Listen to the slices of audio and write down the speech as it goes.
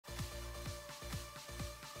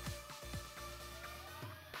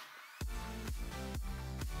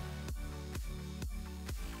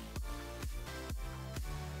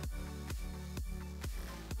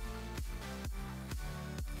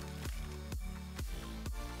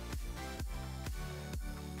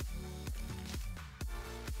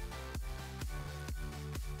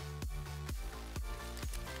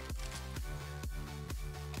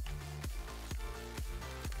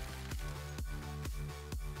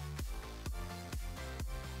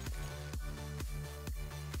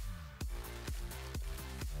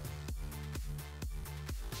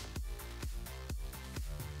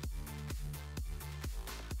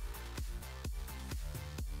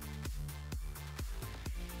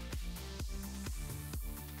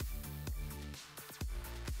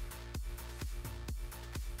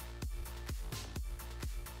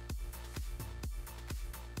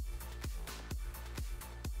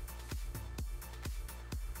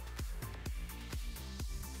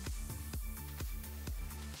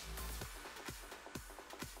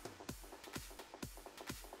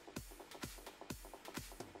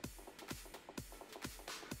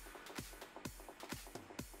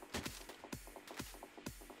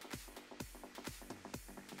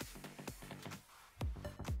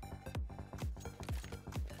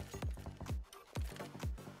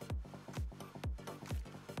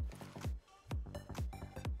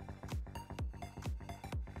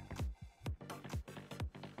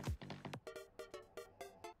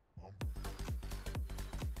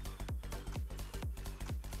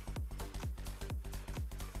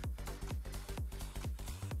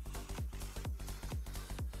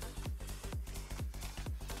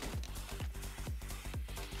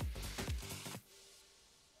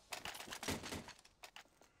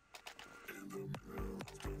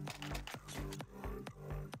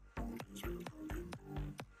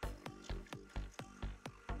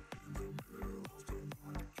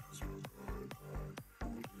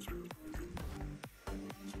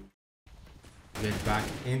get back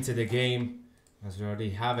into the game as we already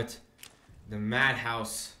have it. The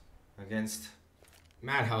Madhouse against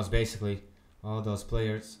Madhouse, basically. All those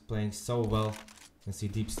players playing so well. You can see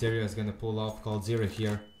Deep Stereo is gonna pull off Cold Zero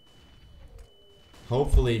here.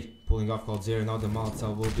 Hopefully pulling off Cold Zero. Now the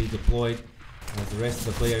Molotov will be deployed as the rest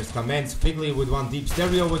of the players commence. Figley with one, Deep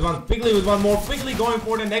Stereo with one, Figley with one more, Figley going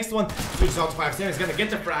for the next one. Switches out to 5-7, is gonna get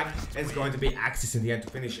the frag, and it's going to be Axis in the end to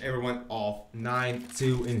finish everyone off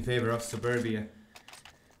 9-2 in favor of Superbia.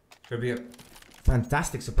 Superbia,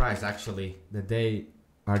 fantastic surprise actually that they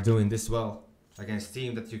are doing this well against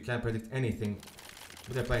team that you can't predict anything,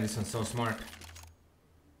 but they're playing this one so smart.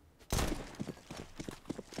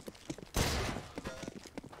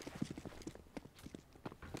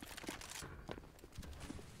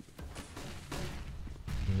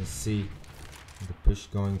 You see the push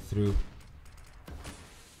going through,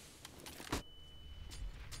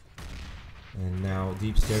 and now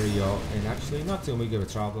Deep Stereo, and actually not too big of a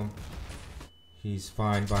problem. He's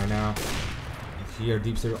fine by now. And here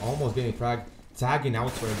Deep Stereo almost getting frag, tagging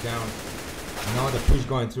Outward down. And now the push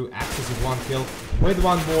going through. Axis with one kill, with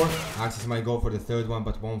one more. Axis might go for the third one,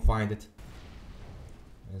 but won't find it.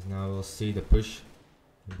 As now we'll see the push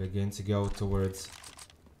begin to go towards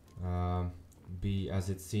B, as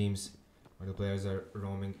it seems, where the players are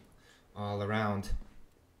roaming all around.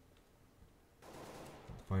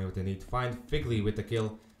 Find what they need to find. Figley with the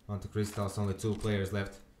kill onto Crystals. Only 2 players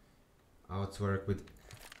left. Outwork with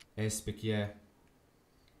Espikia.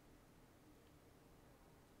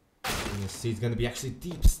 You see, it's gonna be actually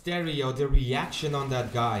Deep Stereo. The reaction on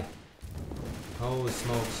that guy. Holy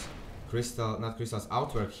smokes! Not Crystals.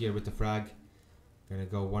 Outwork here with the frag. Gonna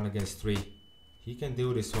go 1 against 3. He can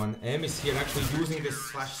do this one. M is here actually using this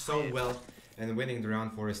slash so well and winning the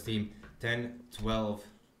round for his team. 10-12.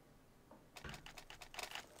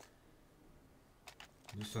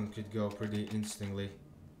 This one could go pretty interestingly.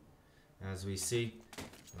 As we see,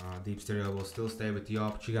 Deep Stereo will still stay with the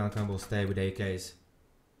op. CiganKlan will stay with AKs.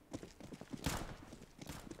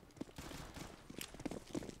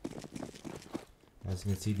 As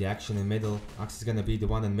you can see, the action in middle. Axe is gonna be the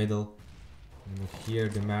one in middle. And here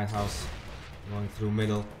the Madhouse going through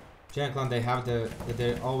middle. CiganKlan,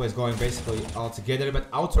 they're always going basically all together, but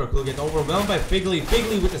Outwork will get overwhelmed by Figley.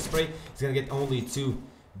 Figley with the spray. He's gonna get only 2,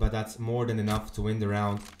 but that's more than enough to win the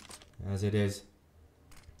round, as it is.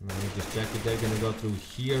 Let me just check if they're gonna go through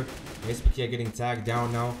here. SPK getting tagged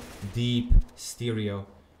down now. Deep Stereo.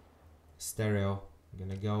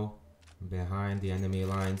 Gonna go behind the enemy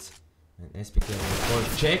lines. And SPK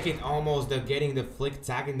will check it almost. They're getting the flick,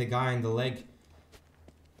 tagging the guy in the leg.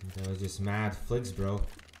 That was just mad flicks, bro.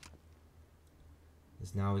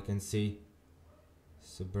 As now we can see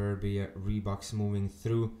Superbia Reeboks moving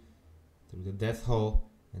through the death hole,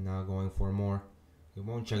 and now going for more. You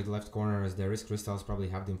won't check the left corner as there is Crystals, probably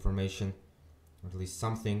have the information, or at least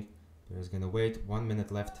something. They're just gonna wait, 1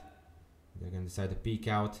 minute left. They're gonna decide to peek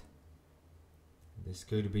out. This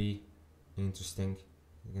could be interesting.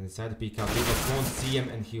 They're gonna decide to peek out. Reeboks won't see him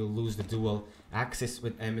and he'll lose the duel. Axis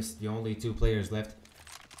with MS, the only 2 players left.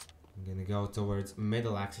 I'm gonna go towards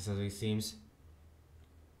middle Axis as it seems.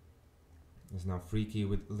 There's now Freaky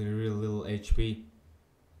with real little HP.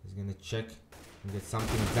 He's gonna check and get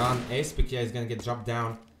something done. SPK is gonna get dropped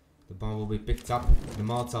down. The bomb will be picked up. The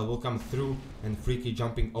Molotov will come through and Freaky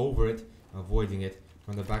jumping over it, avoiding it.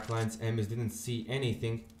 From the backlines, Emis didn't see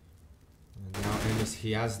anything. And now Emis,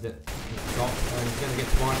 he has the top and he's gonna get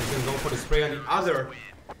one. He's gonna go for the spray on the other.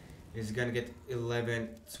 He's gonna get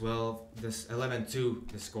 11-12. This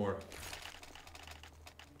 11-2 the score.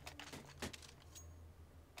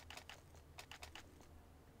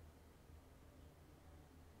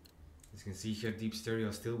 As you can see here, Deep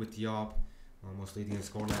Stereo still with the op, almost leading the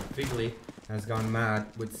scoreline. Figley has gone mad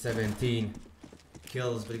with 17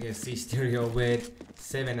 kills, but you can see Stereo with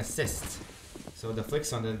 7 assists. So the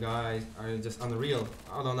flicks on that guy are just unreal.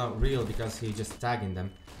 Although not real because he's just tagging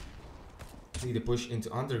them. See the push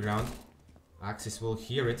into underground. Axis will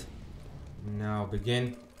hear it. Now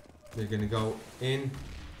begin. They're gonna go into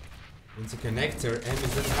connector. And he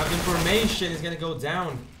doesn't have information. He's gonna go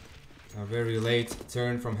down. A very late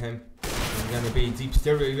turn from him. It's gonna be Deep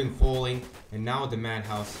Stereo even falling. And now the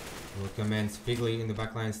Madhouse will commence. Figley in the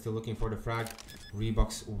backline still looking for the frag.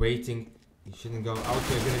 Reeboks waiting. He shouldn't go out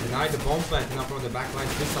there. He's gonna deny the bomb plant. And up from the backline.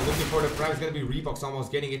 Crystal looking for the frag. It's gonna be Reeboks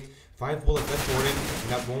almost getting it. 5 bullets left for him. And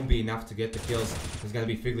that won't be enough to get the kills. It's gonna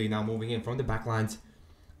be Figley now moving in from the backlines.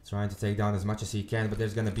 Trying to take down as much as he can. But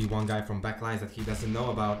there's gonna be one guy from backlines that he doesn't know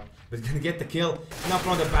about. But he's gonna get the kill. And up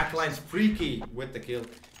from the backlines. Freaky with the kill.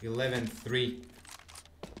 11-3.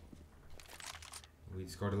 We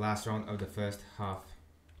scored the last round of the first half.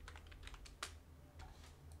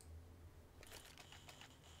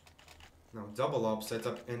 Now double up sets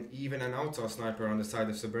up and even an auto sniper on the side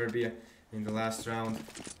of Superbia in the last round.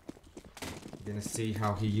 We're gonna see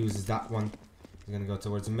how he uses that one. He's gonna go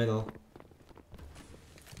towards the middle.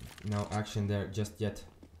 No action there just yet.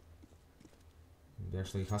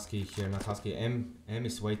 Actually Husky here, not Husky. M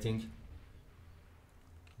is waiting.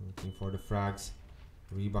 Looking for the frags.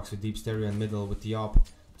 Reeboks with deep stereo in middle with the op.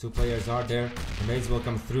 Two players are there. The nades will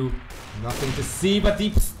come through. Nothing to see but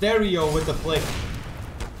deep stereo with the flick.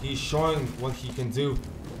 He's showing what he can do.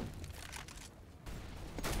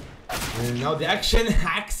 And now the action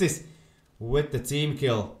Axis with the team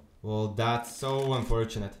kill. Well, that's so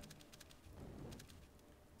unfortunate.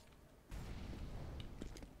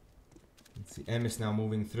 Let's see, M is now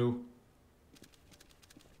moving through.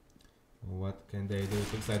 What can they do?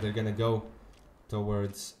 It looks like they're gonna go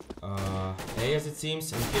towards A as it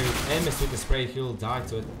seems. And here M is with the spray, he'll die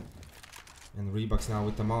to it. And Reeboks now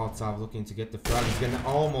with the Molotov looking to get the frag. He's gonna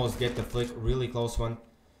almost get the flick, really close one.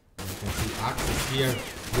 And you can see Axis here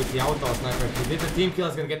with the outlaw sniper. He did the team kill,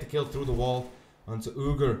 he's gonna get the kill through the wall onto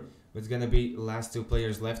Uger. But it's gonna be last two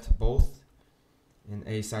players left, both in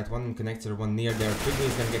A side. One in connector, one near there. Quickly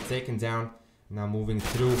is gonna get taken down. Now moving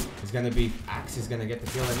through, it's gonna be Axis gonna get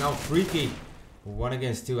the kill, and now Freaky 1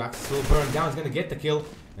 against 2. Axis will burn down, he's gonna get the kill,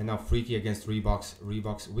 and now Freaky against Reeboks.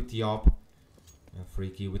 Reeboks with the op, and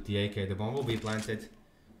Freaky with the AK. The bomb will be planted,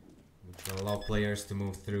 which will allow players to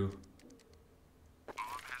move through.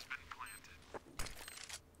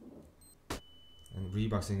 And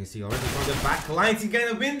Reeboks, you can see already from the back lines, he's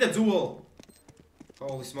gonna win the duel.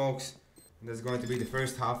 Holy smokes! And that's going to be the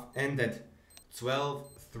first half ended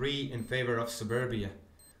 12-3 in favor of Superbia.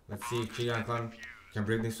 Let's see if CiganKlan can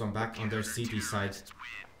bring this one back on their CT side,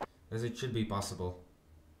 as it should be possible.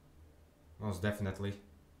 Most definitely.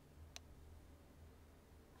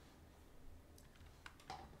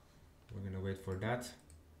 We're gonna wait for that.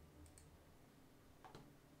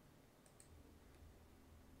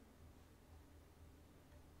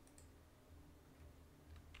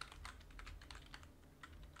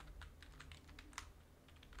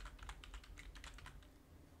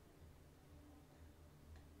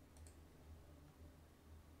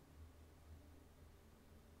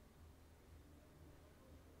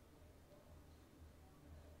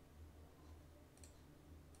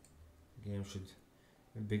 Game should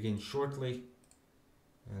begin shortly.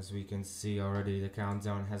 As we can see already, the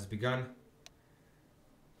countdown has begun.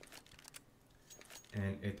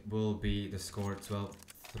 And it will be the score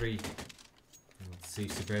 12-3. Let's see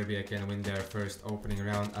if Superbia can win their first opening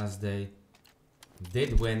round, as they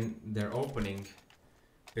did win their opening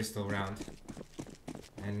pistol round.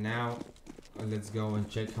 And now let's go and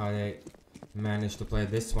check how they managed to play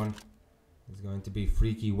this one. It's going to be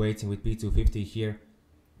Freaky waiting with P250 here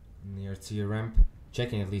near T ramp,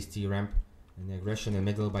 checking at least T ramp, and the aggression in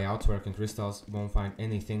the middle by Outwork and Crystals won't find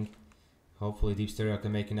anything. Hopefully Deep Stereo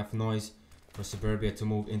can make enough noise for Superbia to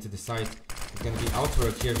move into the site. It's gonna be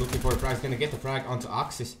Outwork here looking for a frag, gonna get the frag onto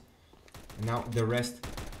Axis. And now the rest,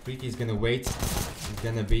 Freaky is gonna wait. It's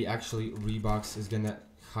gonna be actually Reeboks is gonna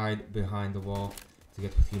hide behind the wall to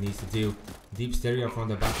get what he needs to do. Deep Stereo from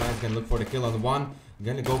the back line is gonna look for the kill on one.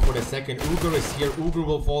 Gonna go for the second. Uger is here. Uger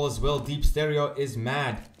will fall as well. Deep Stereo is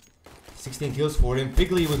mad. 16 kills for him.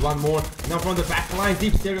 Figley with one more. Now from the back line,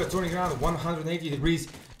 Deep Stereo turning around 180 degrees.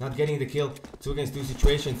 Not getting the kill. 2 against 2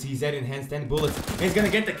 situation. CZ in hands, 10 bullets. And he's gonna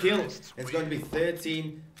get the kill. It's going to be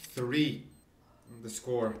 13-3 the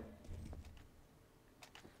score.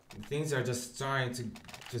 And things are just starting to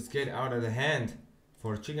just get out of the hand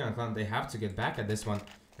for CiganKlan. They have to get back at this one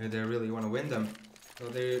if they really want to win them. So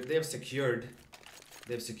they've secured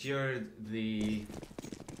the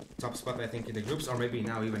top spot, I think, in the groups, or maybe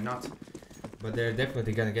now even not. But they're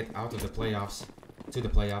definitely gonna get out of the playoffs, to the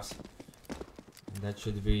playoffs. And that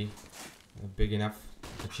should be a big enough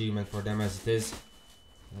achievement for them as it is.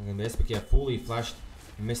 And the SPK fully flashed,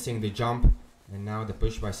 missing the jump. And now the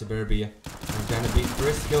push by Superbia. It's gonna be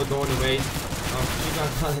first kill going away.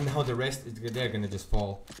 And now the rest, they're gonna just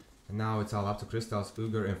fall. And now it's all up to Crystals,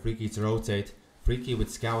 Uger and Freaky to rotate. Freaky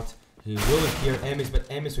with Scout. He will hear Emis, but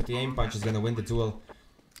Emis with the aim punch is gonna win the duel.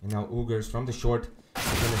 And now Ugers from the short. We're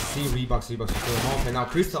gonna see Reeboks will kill him off. And now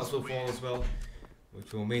Crystals will fall as well,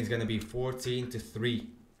 which will mean it's gonna be 14-3.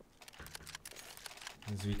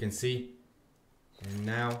 As we can see. And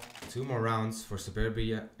now 2 more rounds for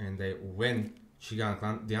Superbia, and they win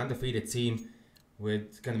CiganKlan, the undefeated team,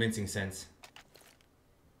 with convincing sense.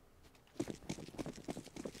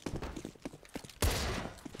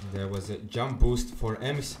 There was a jump boost for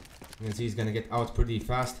Ems. You can see he's gonna get out pretty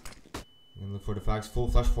fast. And look for the frags. Full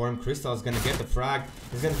flash for him. Crystal is gonna get the frag.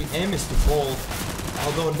 It's gonna be Emis to fall.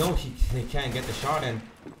 Although no, he can't get the shot in.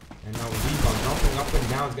 And now Reebok jumping up and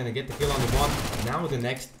down is gonna get the kill on the one. Now the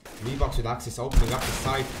next. Reebok with Axis opening up the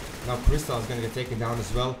side. Now Crystal is gonna get taken down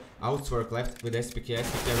as well. Outwork left with SPK.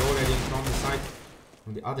 SPK already from the side.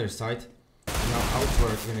 From the other side. And now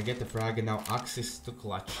Outwork is gonna get the frag. And now Axis to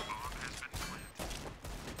clutch.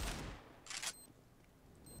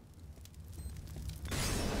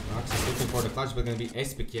 Axis looking for the clutch, but gonna be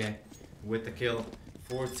SPK with the kill.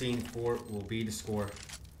 14-4 will be the score.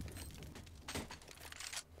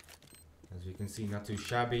 As you can see, not too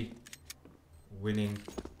shabby. Winning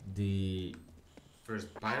the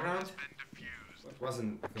first buy round. It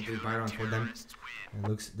wasn't a complete buy round for them. It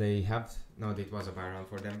looks they have... No, it was a buy round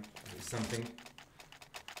for them. Something.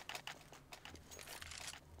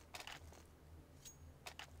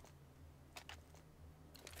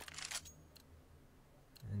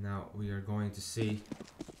 And now we are going to see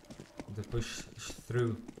the push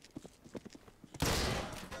through.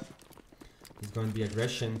 It's going to be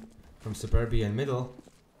aggression from Superbia in middle.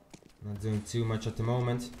 Not doing too much at the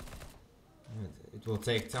moment. It will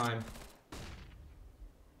take time.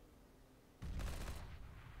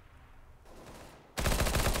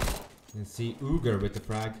 And see Uger with the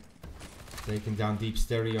frag. Taking down Deep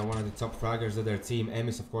Stereo, one of the top fraggers of their team.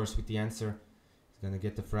 Emis, of course, with the answer. He's gonna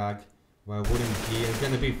get the frag. Why wouldn't he? It's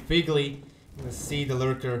gonna be Figley. Gonna see the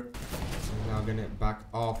lurker. And now gonna back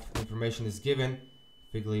off. Information is given.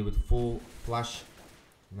 Figley with full flash.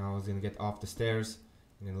 Now he's gonna get off the stairs.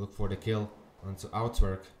 I'm gonna look for the kill onto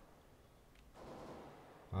Outwork.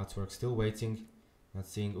 Outwork still waiting. Not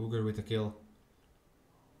seeing Uger with the kill.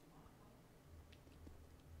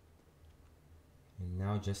 And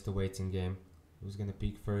now just a waiting game. Who's gonna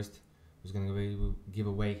peek first? Who's gonna give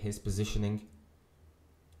away his positioning?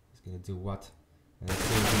 He's gonna do what? And it's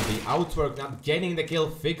gonna be Outwork not getting the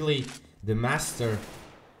kill. Figley, the master.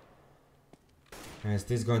 And is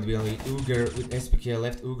this going to be only Uger with SPK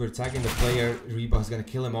left? Uger tagging the player. Reebok is going to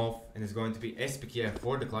kill him off. And it's going to be SPK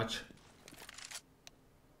for the clutch.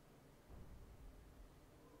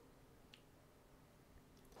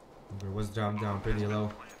 Uger was dropped down pretty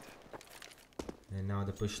low. And now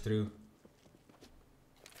the push through.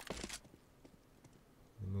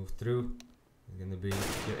 They move through. It's going to be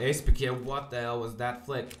your SPK. What the hell was that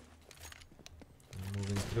flick?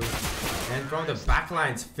 Moving through. And from the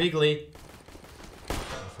backlines, Figley.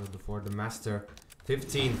 Before the master.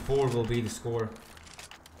 15-4 will be the score.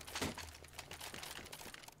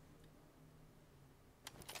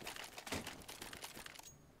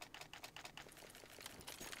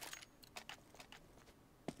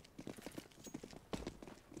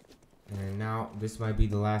 And now this might be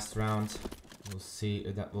the last round. We'll see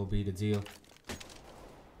if that will be the deal.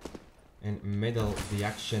 In middle, the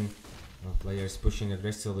action. Players pushing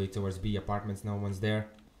aggressively towards B apartments. No one's there.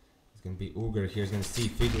 It's gonna be Uger here. He's gonna see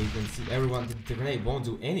Figley. He's gonna see everyone. The grenade won't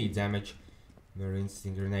do any damage. Very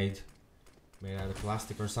interesting grenade. Made out of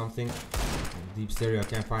plastic or something. And Deep Stereo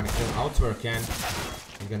can't find a kill. Outwork can.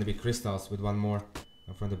 It's gonna be Crystals with one more.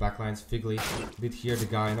 Now from the backlines, Figley did hear the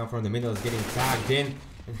guy. Now from the middle is getting tagged in.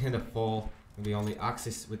 And then the fall. And the only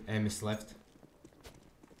Axis with Emis left.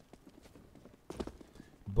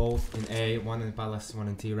 Both in A. One in Palace, one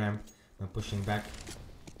in T ramp. Now pushing back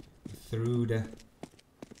through the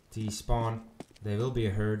T spawn. They will be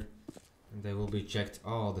heard and they will be checked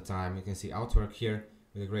all the time. You can see Outwork here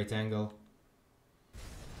with a great angle.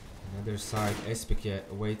 Another side,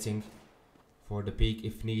 SPK waiting for the peak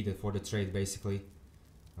if needed for the trade basically.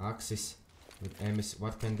 Axis with Emis,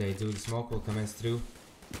 what can they do? The smoke will commence through.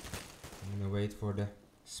 I'm gonna wait for the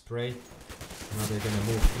spray. Now they're gonna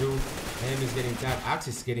move through. Emis getting tapped,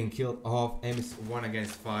 Axis getting killed off. Emis 1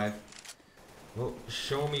 against 5. Well,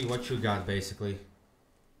 show me what you got basically.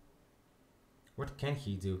 What can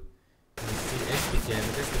he do? You see SPK,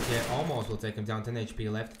 but SPK almost will take him down. 10 HP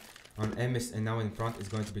left on Emis, and now in front is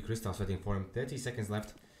going to be Crystal waiting for him. 30 seconds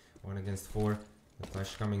left. 1 against 4. The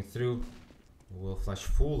flash coming through. Will flash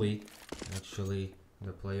fully. Actually,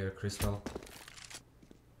 the player Crystal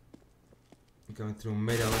going through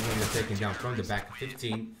middle, and then they're taken down from the back.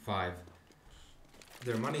 15-5.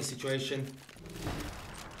 Their money situation,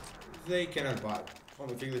 they cannot buy.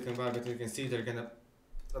 Only Figley can buy, but you can see they're gonna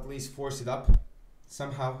at least force it up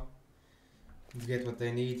somehow to get what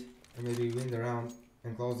they need and maybe win the round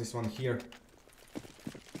and close this one here.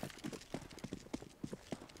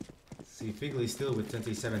 See, Figley still with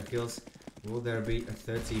 27 kills. Will there be a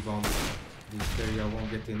 30 bomb? The Stereo won't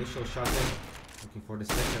get the initial shot in. Looking for the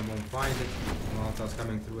second, won't find it. Molotov's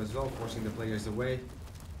coming through as well, forcing the players away.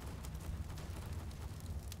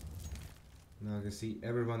 Now you can see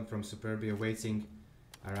everyone from Superbia waiting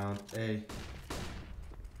around A.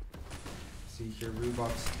 See here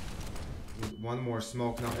Reeboks with one more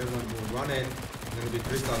smoke. Now everyone will run in. Gonna be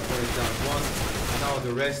Crystal putting down one. And now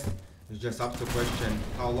the rest is just up to question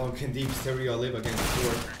how long can Deep Stereo live against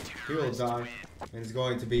 4. He will die. And it's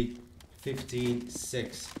going to be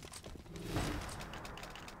 15-6.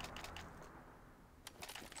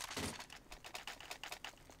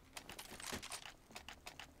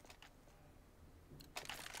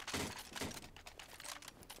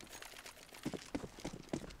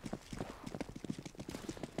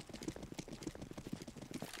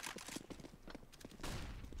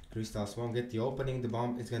 Crystals won't get the opening. The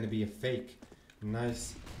bomb is going to be a fake.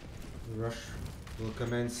 Nice rush will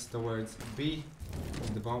commence towards B.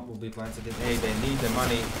 And the bomb will be planted in A. They need the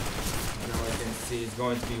money. Now I can see it's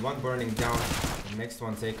going to be one burning down. The next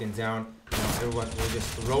one taken down. Now everyone will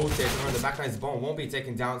just rotate. Remember, the backline's bomb won't be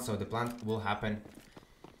taken down, so the plant will happen.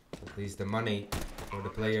 At least the money for the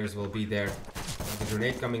players will be there. Now the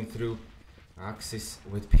grenade coming through. Axis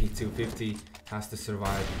with P250 has to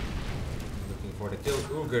survive. Looking for the kill.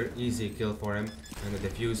 Uger, easy kill for him. And the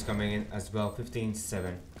defuse coming in as well.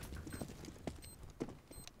 15-7.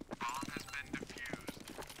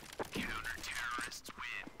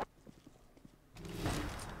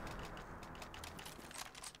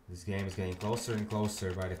 This game is getting closer and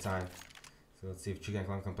closer by the time. So let's see if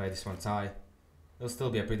CiganKlan can play this one tie. It'll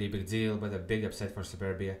still be a pretty big deal, but a big upset for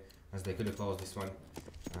Superbia, as they could have closed this one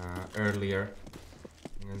earlier.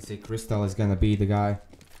 And see, Crystal is gonna be the guy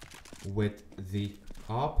with the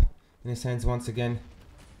op in his hands once again.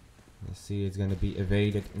 Let's see, it's gonna be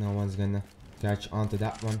evaded. No one's gonna catch onto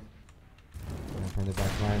that one. And from the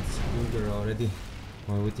back lines, Uger already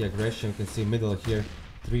going with the aggression. You can see middle here,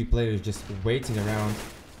 3 players just waiting around.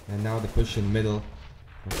 And now the push in middle.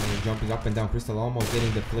 And jumping up and down. Crystal almost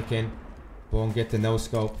getting the flick in. Won't get the no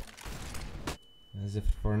scope. As if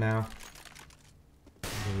for now.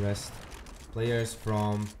 The rest players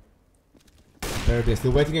from Superbia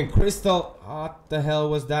still waiting in. Crystal, what the hell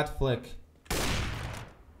was that flick?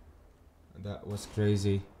 That was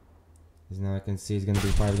crazy. As now I can see it's gonna be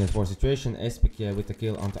 5 against 4 situation. SPK with the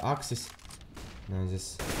kill onto Axis. Now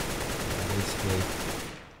just basically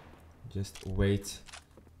just wait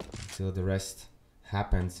until the rest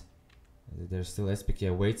happens. There's still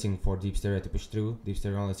SPK waiting for Deep Stereo to push through. Deep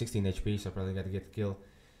Stereo only 16 HP, so probably gotta get the kill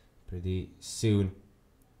pretty soon.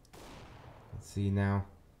 Let's see now.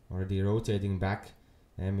 Already rotating back.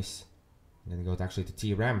 Is gonna go actually to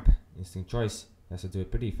T ramp. Instinct choice. Has to do it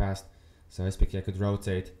pretty fast. So SPK could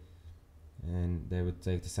rotate. And they would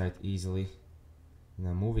take the site easily.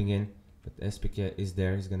 Now moving in. But SPK is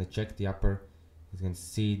there. He's gonna check the upper. He's gonna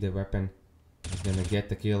see the weapon. He's gonna get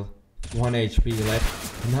the kill. 1 HP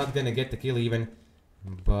left. Not gonna get the kill even.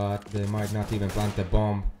 But they might not even plant the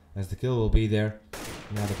bomb, as the kill will be there.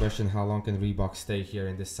 Now the question, how long can Reebok stay here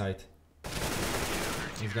in this site?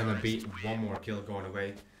 It's gonna be one more kill going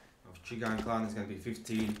away of CiganKlan. It's gonna be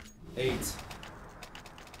 15-8.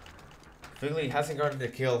 Figley hasn't gotten the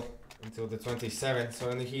kill until the 27th,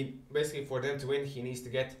 so he basically, for them to win, he needs to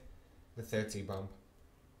get the 30 bomb.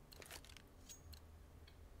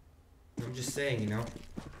 I'm just saying, you know.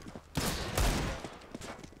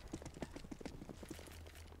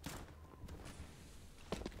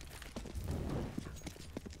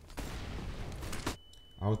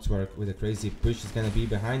 Outwork with a crazy push is gonna be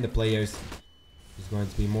behind the players. It's going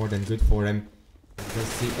to be more than good for him. You can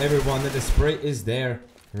see everyone, and the spray is there.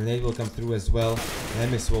 Grenade will come through as well.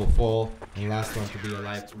 Nemis will fall. And last one to be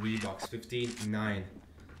alive, Reeboks, 15-9.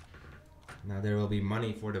 Now there will be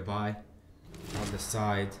money for the buy on the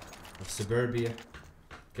side of Superbia.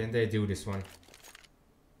 Can they do this one?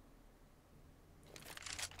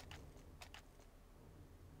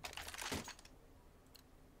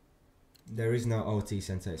 There is no OT,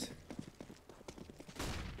 senseis.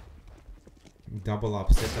 Double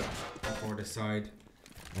up setup for the side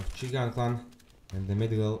of CiganKlan, and the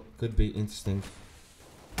middle could be interesting.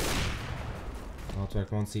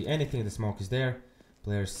 Outwork won't see anything, the smoke is there.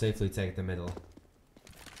 Players safely take the middle.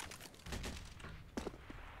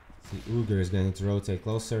 See, Uger is going to rotate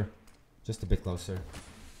closer, just a bit closer.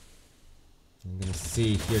 I'm gonna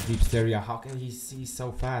see here Deep Stereo. How can he see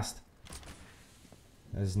so fast?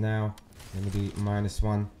 As now gonna be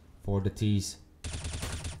 -1 for the T's.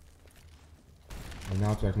 And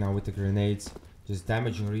Outwork now with the grenades, just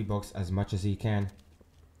damaging Reeboks as much as he can.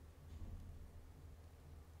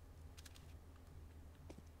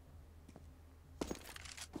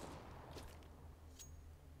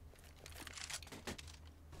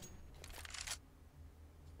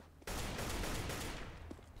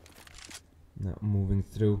 Now moving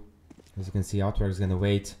through As you can see, Outwork is gonna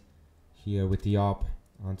wait here with the op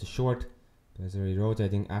onto short. As they're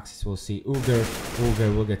rotating, Axis will see Uger.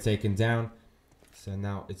 Uger will get taken down. So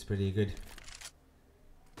now it's pretty good.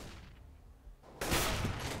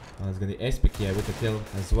 It's gonna be SPK with the kill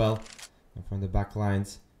as well. And from the back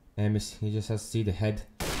lines, Emis, he just has to see the head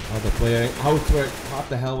of the player. Outwork, what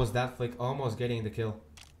the hell was that flick? Almost getting the kill.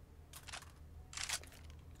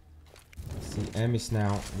 See Emis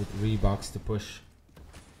now with Reeboks to push.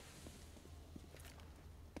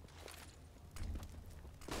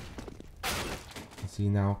 See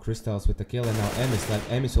now Crystals with the kill, and now Emis, like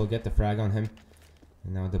Emis will get the frag on him.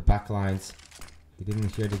 And now the back lines, he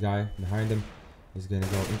didn't hear the guy behind him. He's gonna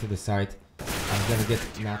go into the site. He's gonna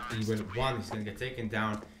get not even one, he's gonna get taken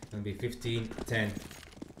down. It's gonna be 15-10.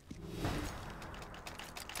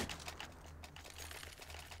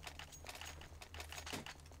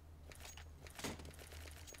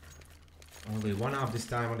 Only one off this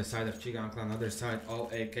time on the side of CiganKlan, other side all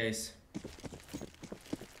AKs.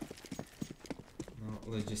 Now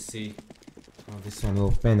let's just see how this one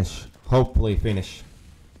will finish. Hopefully finish.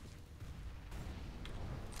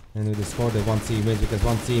 And we just score that one team wins, because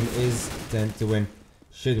one team is tend to win,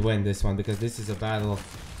 should win this one, because this is a battle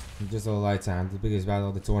just all light time, the biggest battle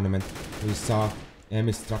of the tournament. We saw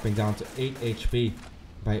Emis dropping down to 8 HP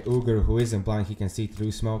by Uger, who isn't blind, he can see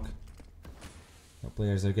through smoke. The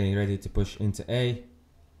players are getting ready to push into A.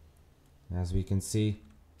 As we can see,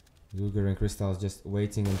 Uger and Crystal is just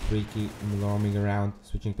waiting and freaky and roaming around,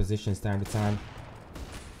 switching positions time to time.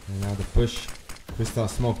 And now the push, Crystal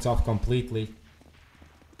smoked off completely.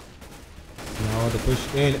 Now the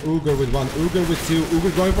push in, Uger with one, Uger with two,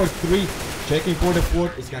 Uger going for three, checking for the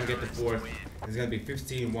fourth, he's gonna get the fourth. It's gonna be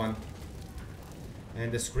 15-1.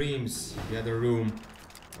 And the screams, the other room,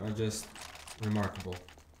 are just remarkable.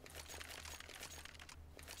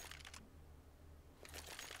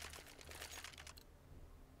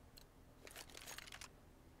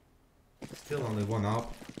 Still only one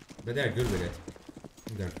up, but they're good with it.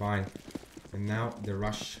 They're fine. And now the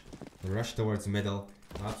rush towards middle.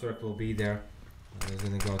 Outwork will be there. He's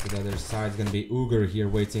gonna go to the other side. It's gonna be Uger here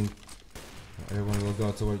waiting. Everyone will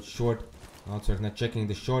go towards short. Outwork not checking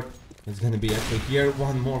the short. It's gonna be actually here.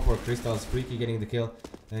 One more for Crystals. Freaky getting the kill.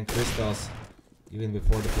 And Crystals, even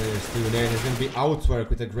before the players tune in, it's gonna be Outwork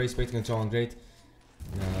with a great space control and great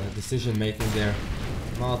decision making there.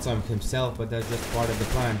 Maltom himself, but that's just part of the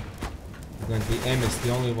plan. It's going to be Emis, the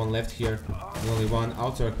only one left here. The only one.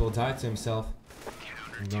 Outwork will die to himself.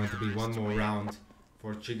 It's going to be one more round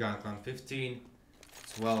for CiganKlan. 15,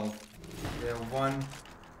 12. They have won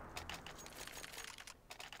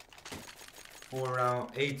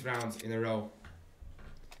 8 rounds in a row.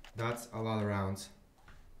 That's a lot of rounds.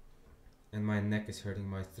 And my neck is hurting,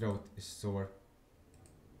 my throat is sore.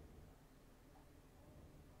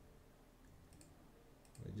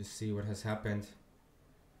 Let's just see what has happened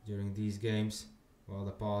during these games while the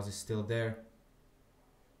pause is still there.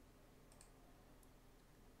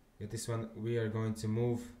 Get this one, we are going to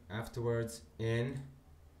move afterwards in.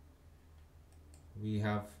 We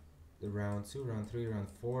have the round 2, round 3, round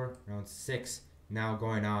 4, round 6 now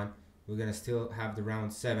going on. We're gonna still have the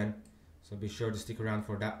round 7, so be sure to stick around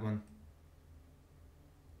for that one,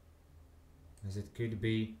 as it could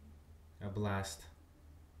be a blast.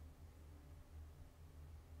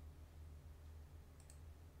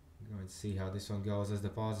 Going to see how this one goes as the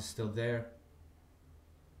pause is still there.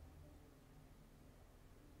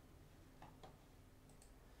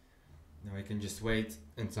 Now we can just wait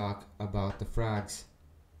and talk about the frags.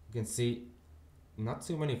 You can see not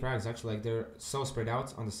too many frags actually, like they're so spread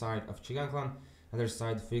out on the side of CiganKlan. Other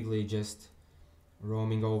side, Figley just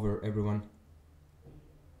roaming over everyone.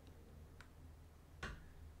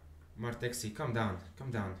 Martexi, come down,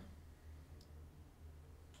 come down.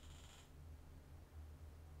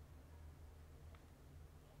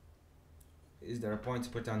 Is there a point to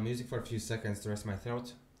put down music for a few seconds to rest my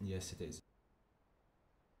throat? Yes, it is.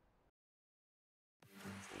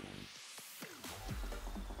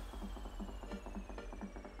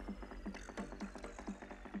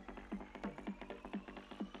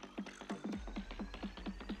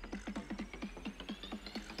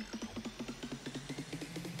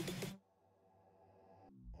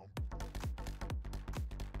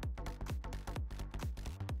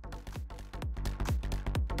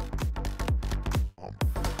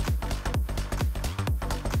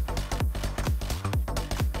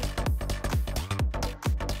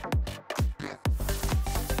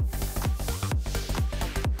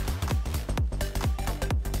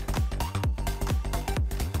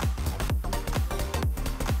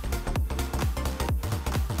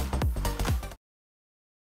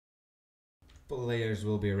 players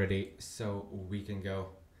will be ready so we can go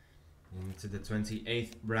into the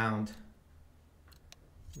 28th round.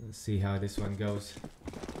 Let's see how this one goes.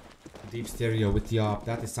 Deep stereo with the op.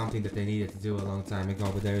 That is something that they needed to do a long time ago,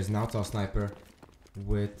 but there is an auto sniper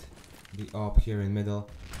with the op here in middle.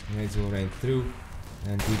 Grenades will rain through,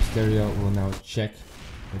 and deep stereo will now check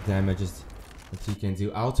the damages that he can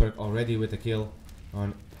do. Outwork already with a kill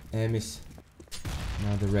on Emis.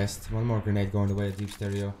 Now the rest. One more grenade going the way of deep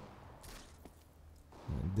stereo.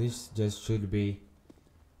 This just should be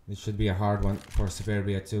a hard one for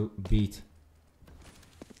Superbia to beat.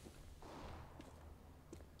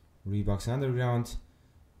 Reeboks underground.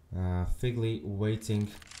 Figley waiting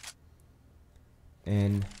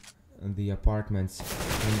in the apartments.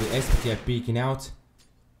 And the SPK peeking out.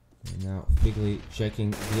 And now Figley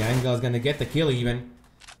checking the angle. Is gonna get the kill even.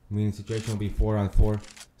 Meaning situation will be 4 on 4.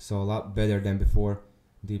 So a lot better than before.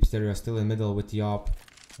 Deep stereo still in middle with the op.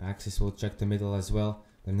 Axis will check the middle as well.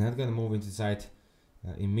 They're not gonna move into site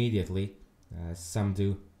immediately. Some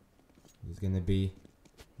do. There's gonna be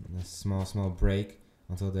a small break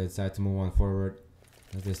until they decide to move on forward.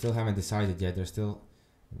 But they still haven't decided yet. They're still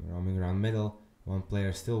roaming around middle. One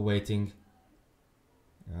player still waiting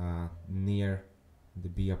near the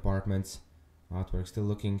B apartments. Outwork still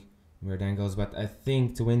looking weird angles, but I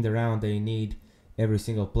think to win the round they need every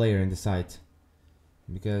single player in the site,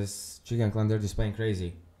 because CiganKlan, they're just playing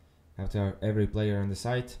crazy. Have to have every player on the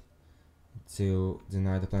site to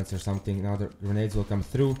deny the plants or something. Now the grenades will come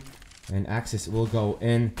through and Axis will go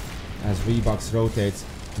in as Reeboks rotates.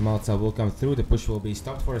 Malta will come through. The push will be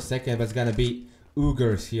stopped for a second, but it's gonna be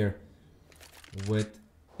Ugers here with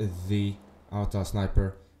the auto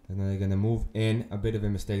sniper. And then they're gonna move in. A bit of a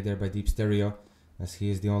mistake there by Deep Stereo, as he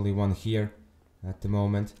is the only one here at the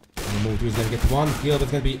moment. And move through, he's gonna get one kill, but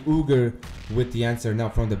it's gonna be Uger with the answer now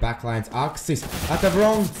from the back lines. Axis at the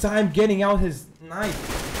wrong time getting out his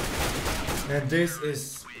knife. And this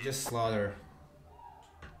is just slaughter.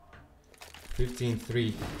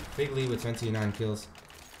 15-3. Figley with 29 kills.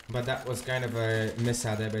 But that was kind of a miss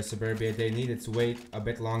out there by Superbia. They needed to wait a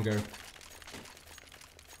bit longer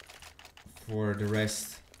for the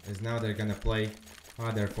rest, as now they're gonna play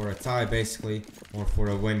either for a tie basically or for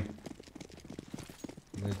a win.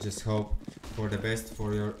 Let's just hope for the best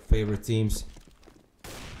for your favorite teams.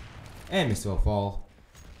 And Miss will fall.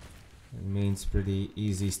 It means pretty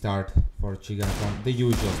easy start for CiganKlan. The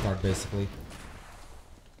usual start basically.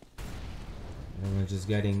 And we're just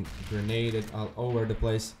getting grenaded all over the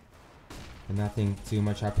place. And nothing too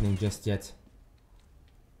much happening just yet.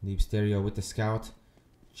 Deep stereo with the scout.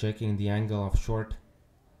 Checking the angle of short.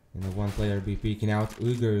 And the one player be peeking out.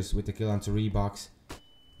 Ugers with the kill onto Reeboks.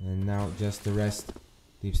 And now just the rest.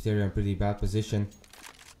 Deep stereo in pretty bad position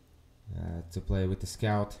to play with the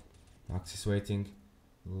scout. Axis waiting.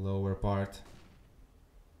 Lower part.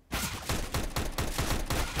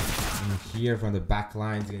 And here from the back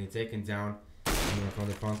lines getting taken down. And from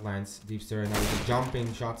the front lines. Deep stereo now with the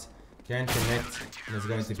jumping shots. Can't connect. And it's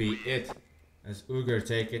going to be it. As Uger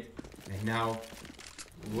take it. And now,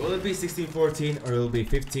 will it be 16-14 or will it be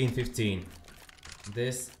 15-15?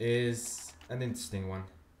 This is an interesting one.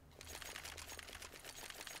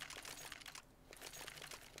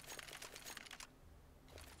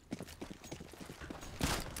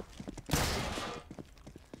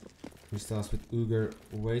 Crystals with Uger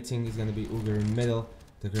waiting. Is going to be Uger in middle.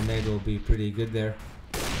 The grenade will be pretty good there.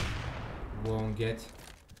 Won't get.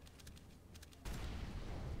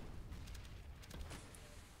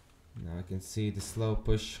 Now I can see the slow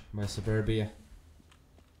push by Superbia.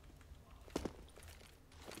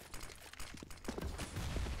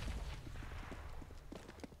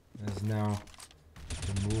 As now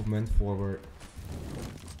the movement forward.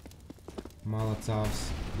 Molotovs,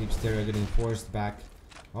 Deep Stereo getting forced back.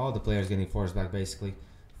 All the players getting forced back basically.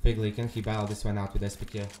 Figley, can he battle this one out with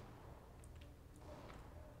SPK?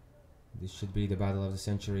 This should be the battle of the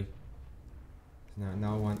century. Now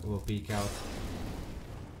no one will peek out.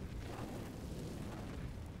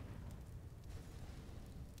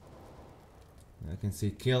 I can see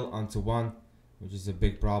kill onto one, which is a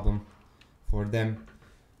big problem for them.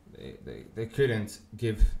 They couldn't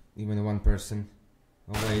give even one person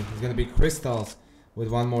away. It's gonna be Crystals with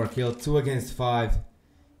one more kill. 2 against 5.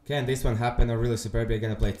 Can this one happen, or really Superbia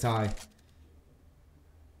gonna play tie?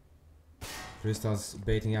 Crystals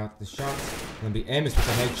baiting out the shot. Gonna be Emis with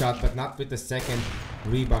a headshot, but not with the second.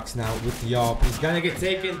 Reeboks now with the op. He's gonna get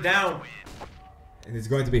taken down. And it's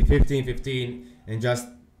going to be 15-15 and just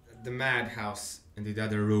the madhouse in the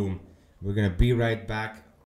other room. We're gonna be right back